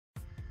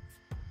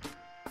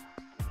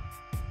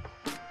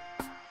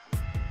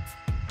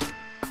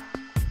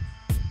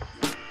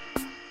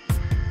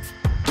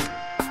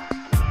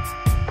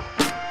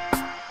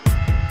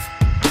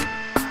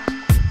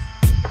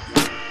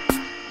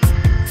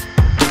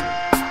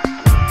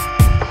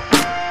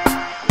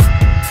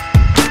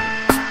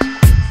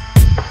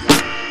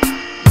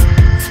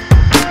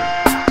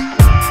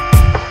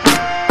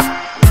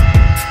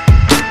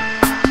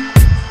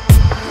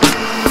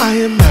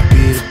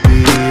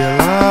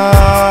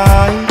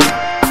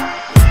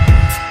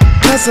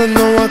'Cause I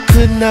know I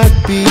could not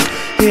be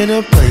in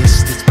a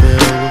place that's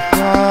filled with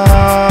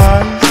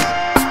lies.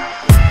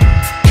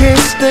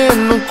 Can't stand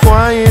the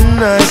quiet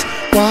nights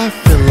while I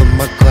fill up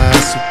my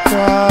glass with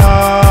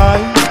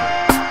pride.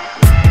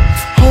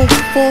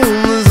 Hopeful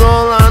is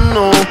all I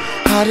know,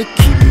 how to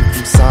keep me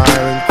from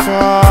silent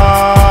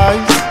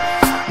cries.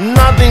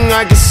 Nothing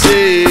I can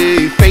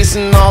say,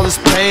 facing all this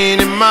pain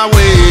in my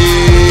way.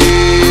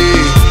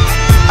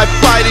 I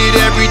fight it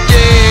every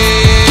day.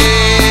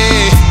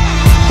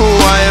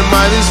 Why am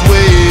I this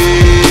way?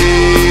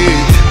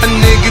 A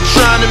nigga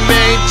trying to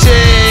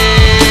maintain.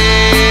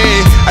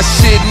 I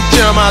sit and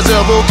tell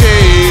myself,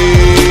 okay,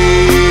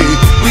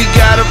 we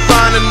gotta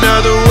find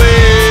another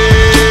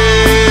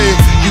way.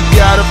 You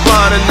gotta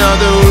find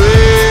another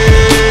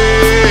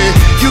way.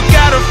 You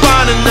gotta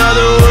find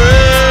another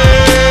way.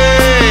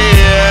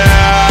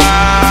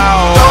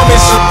 Don't be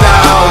so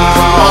down,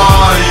 come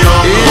on,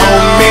 young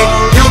homie.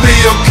 You'll be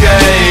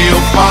okay,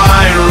 you'll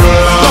find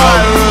love.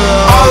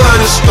 All of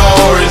the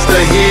stories,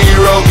 the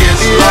hero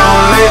gets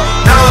lonely.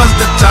 Now is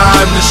the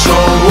time to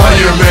show what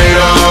you're made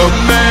of.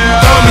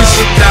 Don't be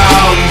so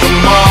down,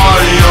 come on,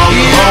 young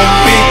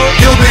homie.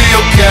 You'll be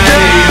okay,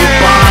 you'll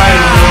find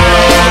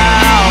love.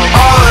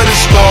 All of the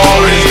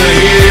stories, the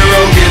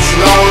hero gets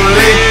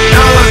lonely.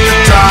 Now is the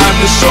time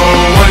to show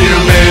what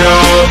you're made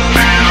of.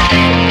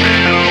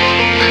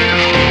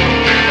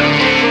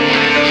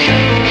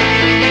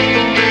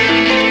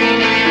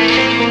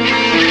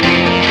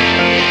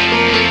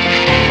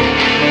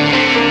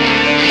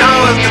 Now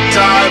is the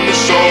time to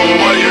show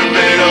what you're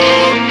made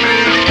of.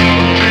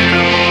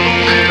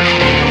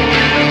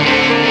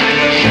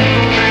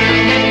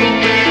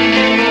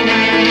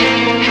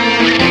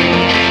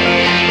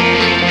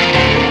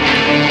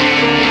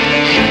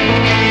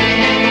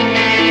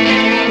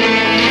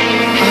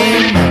 I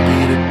am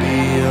happy to be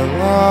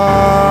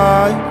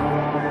alive,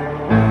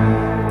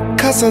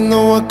 'cause I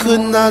know I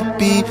could not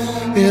be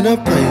in a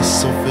place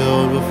so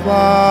filled with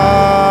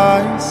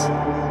lies.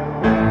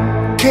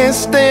 Can't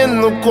stand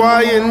the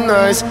quiet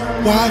nights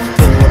while I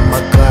fill up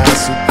my glass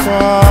with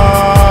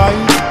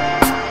pride.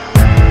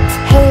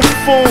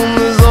 Hopeful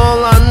is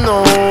all I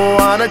know,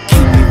 how to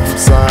keep me from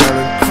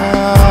silent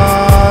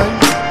cries.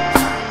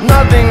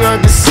 Nothing I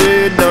can say,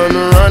 done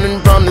running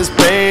from this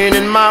pain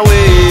in my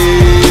way.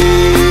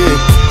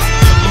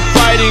 I'm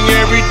fighting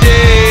every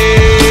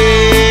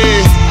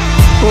day.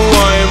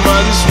 Why am I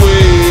this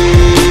way?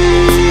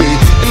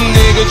 A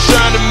nigga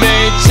trying to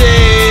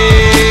maintain.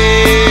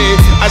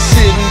 I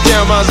sit and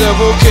tell myself,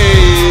 okay,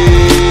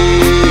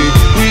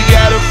 we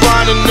gotta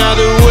find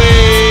another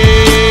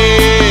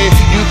way.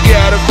 You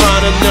gotta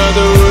find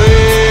another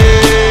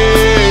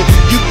way.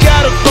 You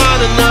gotta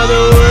find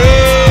another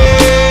way.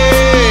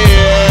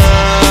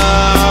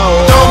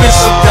 Don't be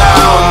so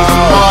down,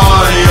 come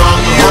on,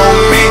 young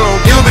homie.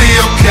 You'll be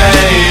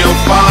okay,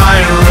 you'll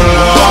find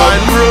love.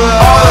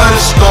 All of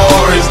the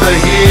stories, the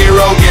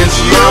hero gets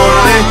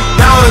lonely.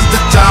 Now is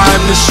the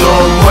time to show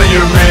what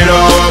you're made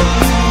of.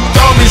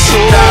 Don't be so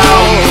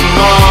down, come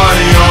on,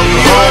 young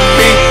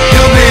homie.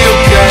 You'll be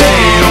okay,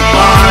 you'll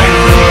find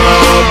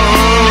love.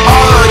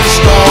 All of the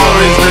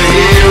stories, the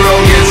hero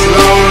gets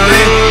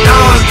lonely.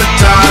 Now is the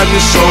time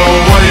to show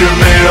what you're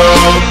made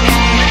of.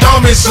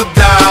 Don't be so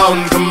down,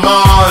 come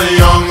on,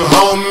 young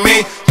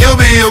homie. You'll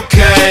be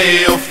okay,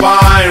 you'll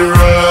find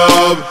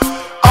love.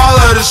 All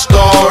of the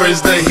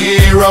stories, the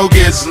hero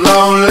gets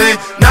lonely.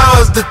 Now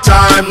is the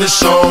time to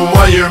show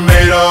what you're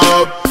made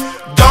of.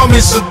 Don't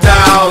be so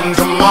down,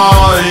 come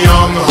on,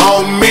 young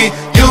homie.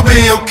 You'll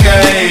be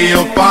okay,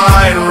 you'll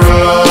find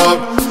love.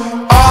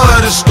 All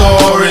of the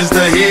stories,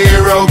 the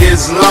hero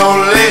gets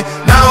lonely.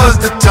 Now is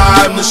the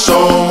time to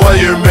show what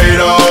you're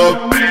made of.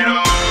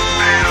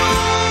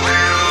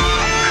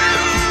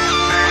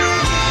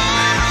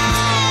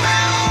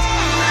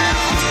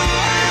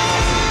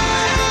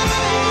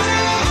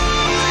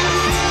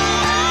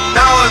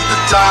 Now is the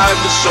time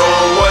to show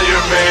what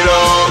you're made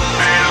of.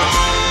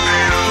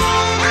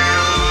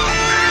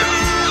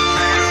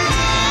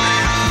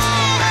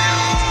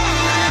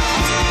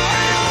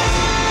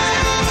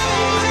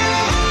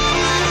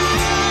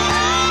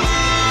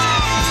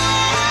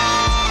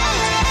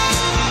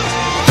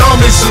 Don't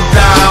be so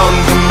down,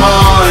 come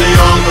on,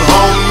 young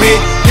homie.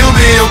 You'll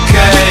be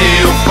okay,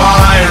 you'll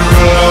find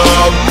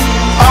love.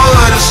 All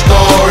of the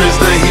stories,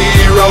 the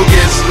hero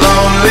gets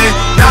lonely.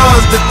 Now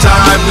is the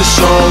time to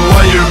show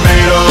what you're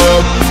made of.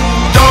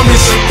 Don't be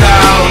so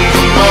down,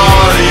 come